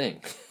here's the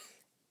thing.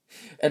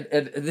 And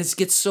this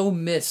gets so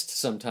missed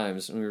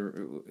sometimes when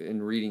we're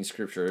in reading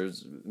scripture. It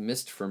was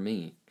missed for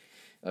me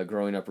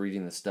growing up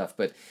reading this stuff.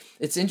 But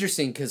it's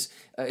interesting because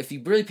if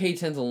you really pay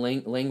attention to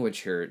the language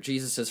here,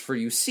 Jesus says, for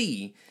you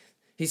see,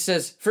 he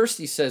says,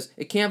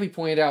 it can't be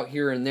pointed out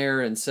here and there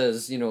and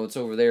says, it's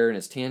over there and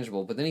it's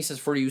tangible. But then he says,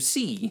 for you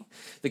see,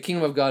 the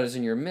kingdom of God is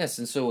in your midst.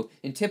 And so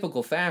in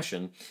typical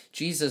fashion,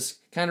 Jesus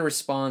kind of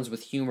responds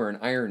with humor and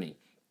irony.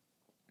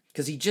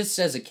 Because he just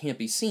says it can't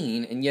be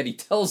seen, and yet he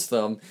tells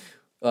them,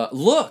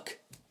 look,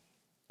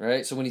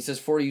 right? So when he says,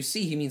 for you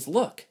see, he means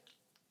look.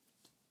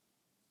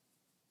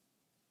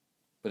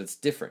 But it's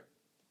different,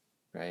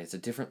 right? It's a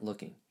different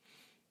looking.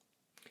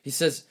 He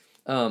says,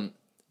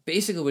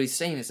 basically what he's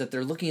saying is that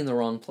they're looking in the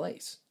wrong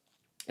place.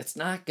 It's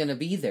not going to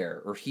be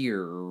there or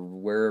here or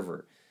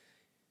wherever.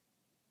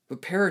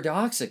 But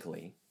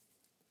paradoxically,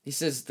 he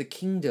says the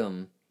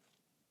kingdom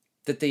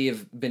that they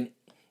have been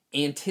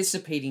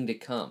anticipating to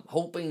come,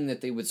 hoping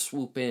that they would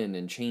swoop in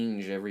and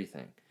change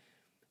everything,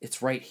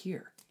 it's right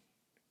here.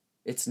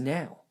 It's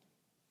now.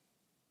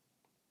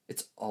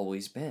 It's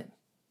always been.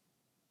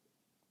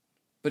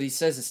 But he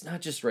says it's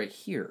not just right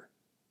here,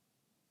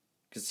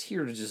 because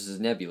here just is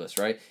nebulous,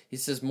 right? He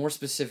says more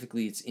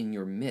specifically it's in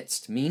your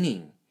midst,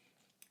 meaning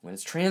when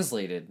it's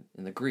translated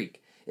in the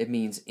Greek, it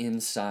means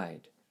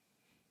inside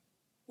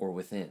or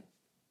within.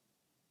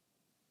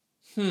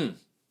 Well,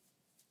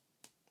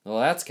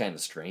 that's kind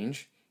of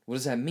strange. What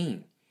does that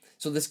mean?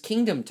 So this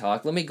kingdom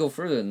talk, let me go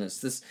further than this.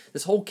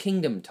 This whole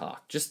kingdom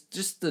talk, just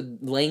the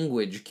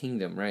language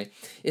kingdom, right?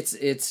 It's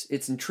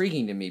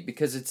intriguing to me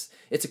because it's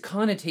a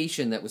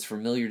connotation that was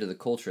familiar to the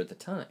culture at the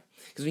time.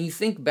 Because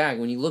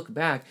when you look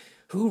back,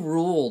 who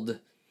ruled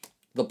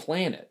the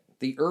planet,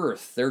 the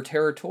earth, their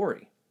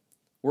territory?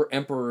 Were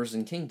emperors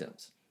and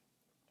kingdoms.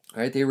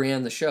 Right? They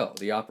ran the show,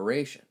 the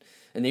operation.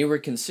 And they were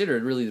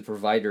considered really the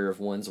provider of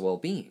one's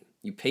well-being.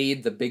 You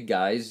paid the big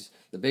guys,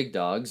 the big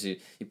dogs, you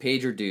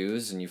paid your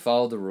dues, and you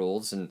followed the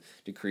rules and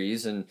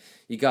decrees, and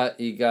you got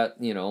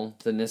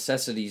the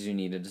necessities you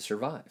needed to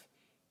survive.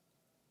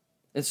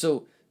 And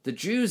so the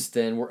Jews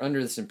then were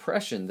under this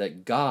impression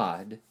that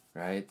God,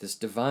 right, this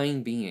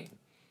divine being,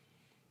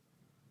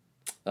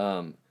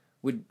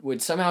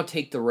 would somehow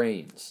take the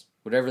reins,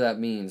 whatever that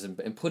means,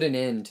 and put an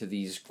end to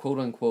these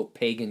quote-unquote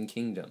pagan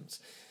kingdoms,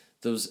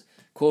 those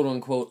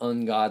quote-unquote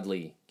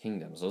ungodly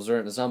kingdoms.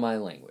 That's not my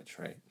language,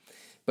 right?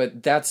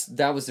 But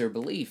that was their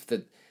belief,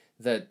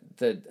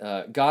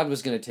 that God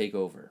was going to take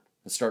over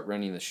and start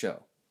running the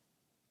show.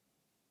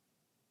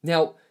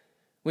 Now,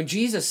 when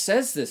Jesus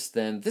says this,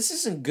 then, this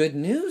isn't good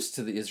news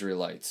to the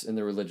Israelites in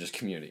the religious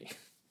community.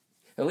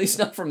 At least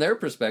not from their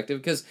perspective,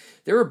 because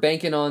they were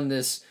banking on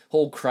this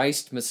whole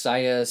Christ,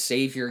 Messiah,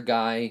 Savior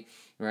guy,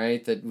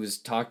 right, that was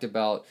talked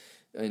about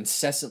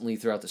incessantly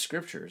throughout the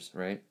scriptures,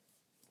 right?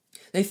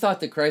 They thought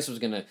that Christ was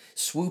going to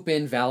swoop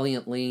in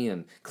valiantly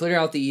and clear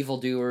out the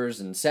evildoers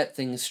and set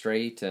things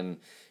straight and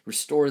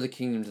restore the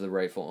kingdom to the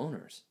rightful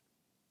owners.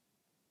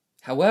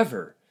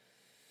 However,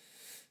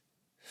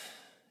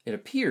 it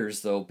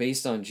appears, though,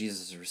 based on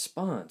Jesus'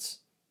 response,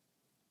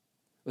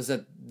 was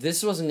that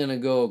this wasn't going to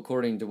go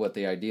according to what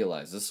they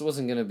idealized. This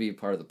wasn't going to be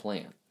part of the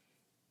plan.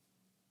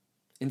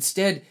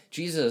 Instead,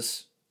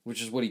 Jesus,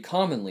 which is what he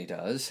commonly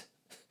does,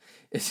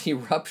 is he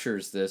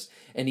ruptures this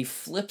and he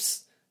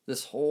flips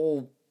this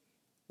whole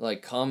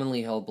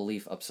commonly held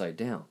belief upside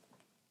down.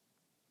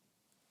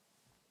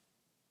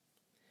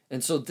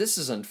 And so this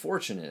is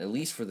unfortunate, at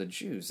least for the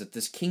Jews, that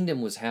this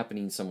kingdom was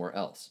happening somewhere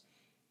else.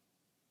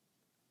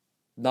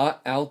 Not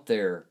out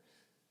there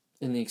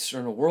in the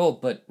external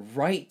world, but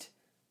right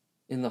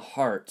in the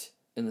heart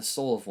and the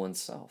soul of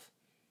oneself.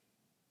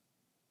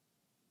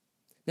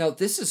 Now,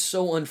 this is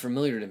so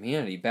unfamiliar to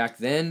humanity back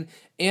then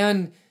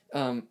and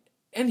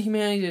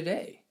humanity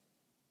today,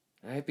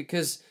 right?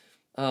 Because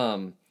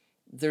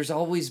there's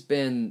always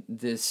been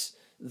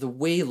the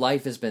way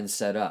life has been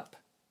set up.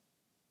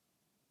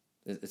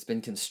 It's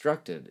been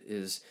constructed.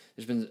 There's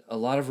been a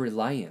lot of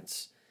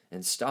reliance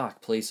and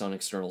stock placed on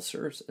external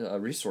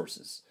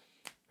resources,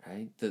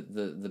 right?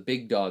 The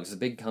big dogs, the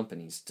big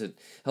companies, to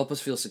help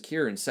us feel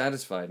secure and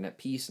satisfied and at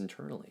peace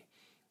internally.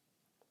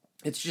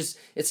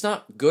 It's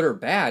not good or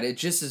bad. It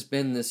just has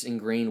been this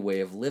ingrained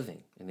way of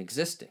living and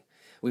existing.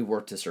 We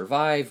work to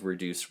survive,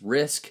 reduce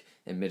risk,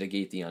 and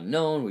mitigate the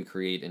unknown. We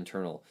create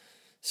internal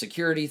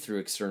security through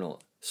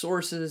external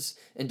sources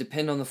and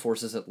depend on the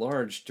forces at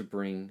large to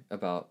bring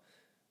about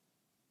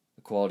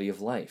a quality of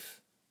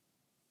life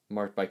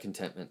marked by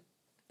contentment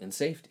and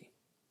safety.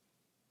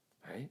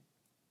 Right?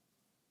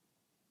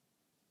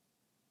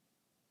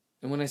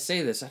 And when I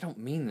say this, I don't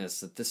mean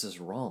that this is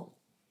wrong.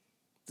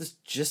 This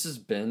just has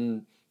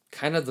been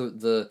kind of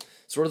the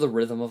sort of the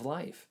rhythm of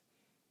life.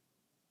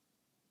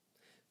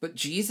 But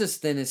Jesus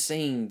then is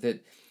saying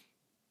that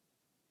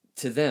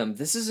to them,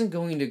 this isn't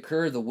going to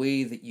occur the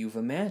way that you've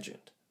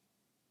imagined.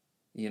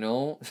 You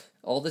know,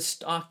 all the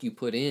stock you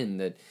put in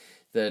that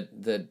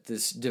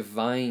this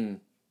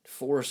divine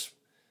force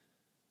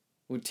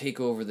would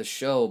take over the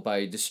show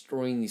by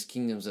destroying these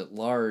kingdoms at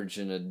large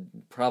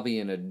probably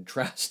in a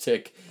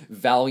drastic,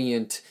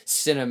 valiant,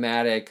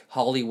 cinematic,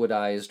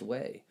 Hollywoodized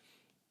way.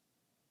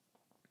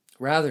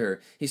 Rather,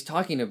 he's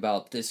talking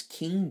about this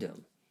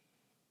kingdom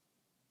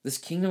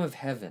of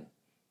heaven,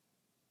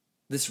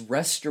 this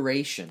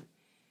restoration,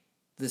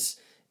 this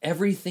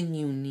everything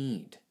you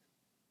need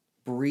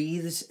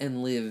breathes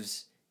and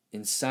lives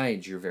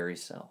inside your very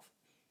self.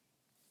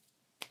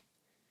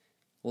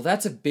 Well,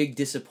 that's a big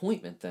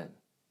disappointment then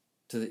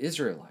to the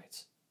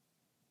Israelites.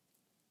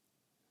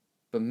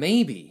 But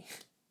maybe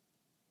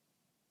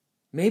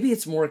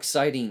it's more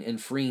exciting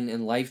and freeing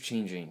and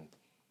life-changing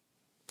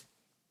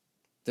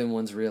than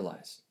one's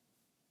realized.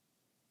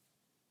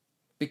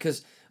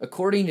 Because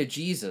according to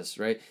Jesus,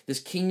 right, this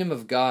kingdom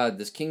of God,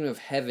 this kingdom of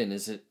heaven,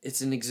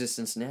 it's in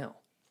existence now.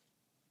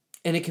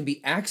 And it can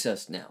be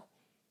accessed now.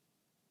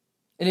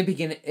 And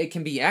it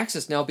can be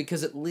accessed now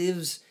because it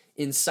lives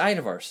inside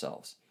of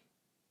ourselves.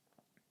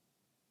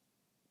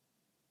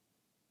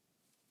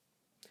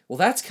 Well,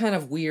 that's kind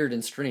of weird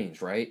and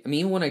strange, right? I mean,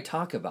 even when I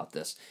talk about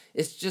this,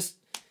 it's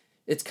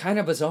kind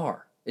of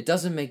bizarre. It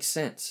doesn't make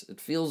sense.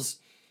 It feels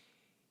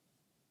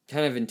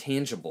kind of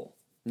intangible,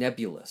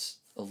 nebulous,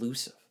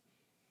 elusive.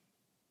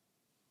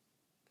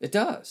 It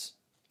does.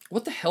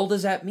 What the hell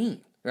does that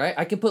mean, right?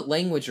 I can put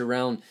language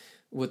around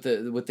what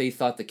they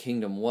thought the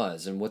kingdom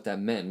was and what that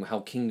meant and how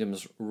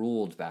kingdoms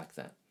ruled back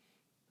then,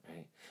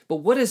 right? But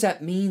what does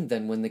that mean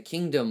then when the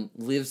kingdom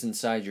lives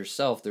inside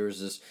yourself?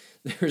 There's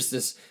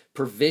this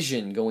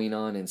provision going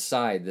on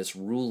inside, this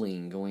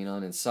ruling going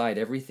on inside,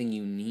 everything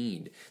you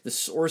need, the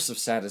source of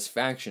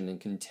satisfaction and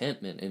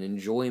contentment and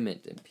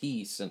enjoyment and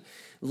peace, and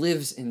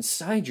lives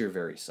inside your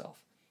very self.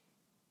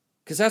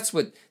 Because that's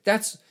what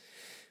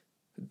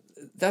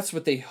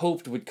they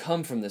hoped would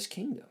come from this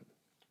kingdom,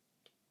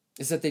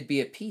 is that they'd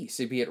be at peace,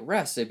 they'd be at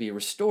rest, they'd be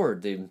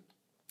restored, they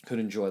could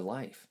enjoy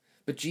life.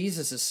 But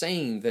Jesus is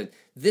saying that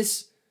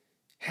this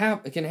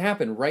can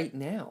happen right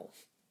now.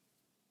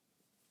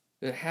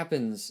 It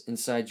happens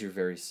inside your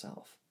very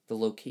self. The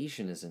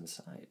location is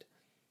inside.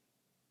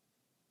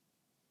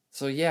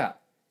 So yeah,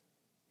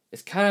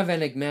 it's kind of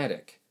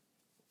enigmatic,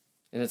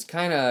 and it's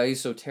kind of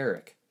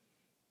esoteric.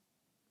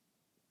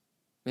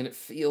 And it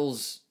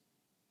feels,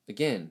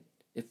 again,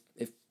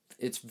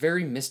 it's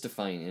very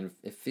mystifying, and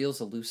it feels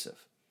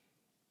elusive.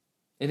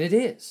 And it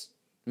is,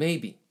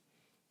 maybe.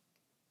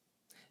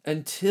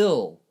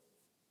 Until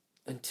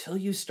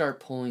you start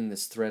pulling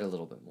this thread a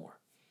little bit more.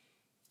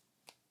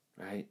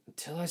 Right?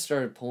 Until I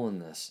started pulling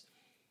this,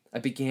 I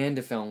began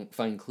to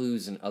find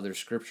clues in other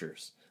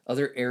scriptures,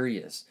 other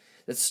areas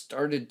that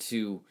started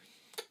to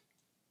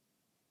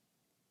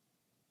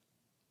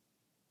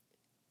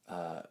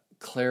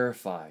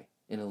clarify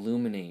and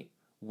illuminate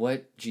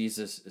what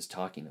Jesus is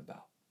talking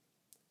about.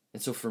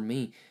 And so for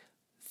me,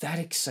 that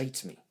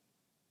excites me.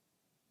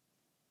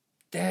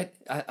 That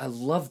I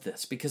love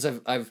this because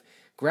I've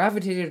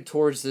gravitated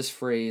towards this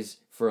phrase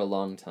for a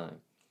long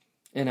time.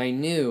 And I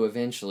knew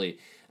eventually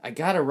I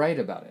gotta write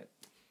about it.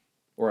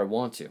 Or I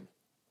want to.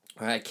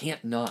 Or I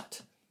can't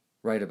not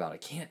write about it. I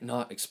can't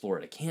not explore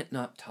it. I can't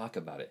not talk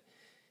about it.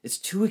 It's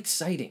too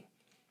exciting.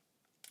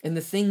 And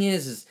the thing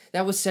is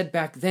that was said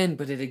back then,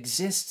 but it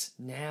exists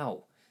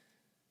now.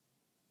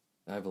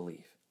 I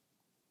believe.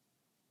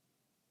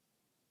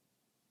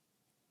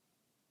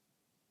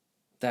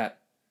 That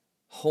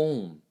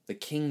home, the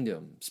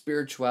kingdom,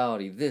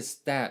 spirituality, this,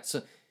 that,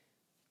 so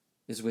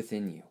is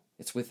within you.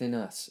 It's within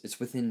us. It's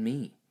within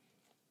me.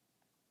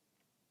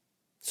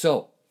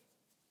 So,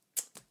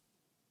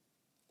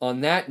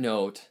 on that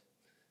note,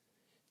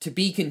 to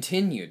be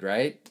continued,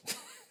 right?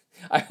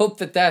 I hope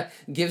that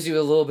gives you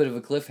a little bit of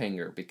a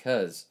cliffhanger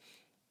because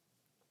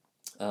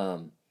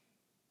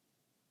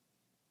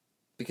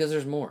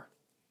there's more.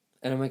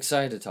 And I'm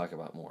excited to talk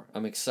about more.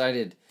 I'm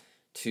excited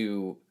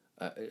to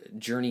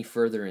journey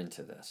further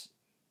into this.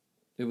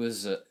 It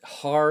was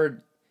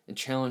hard and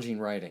challenging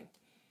writing,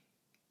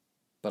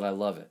 but I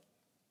love it.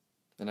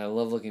 And I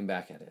love looking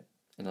back at it.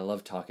 And I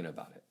love talking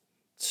about it.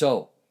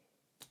 So,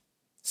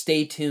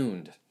 stay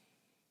tuned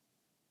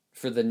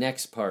for the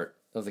next part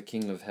of The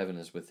Kingdom of Heaven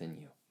is Within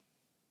You.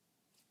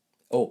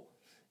 Oh,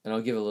 and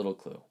I'll give a little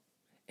clue.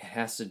 It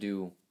has to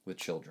do with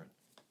children.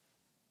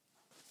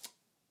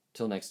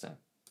 Till next time.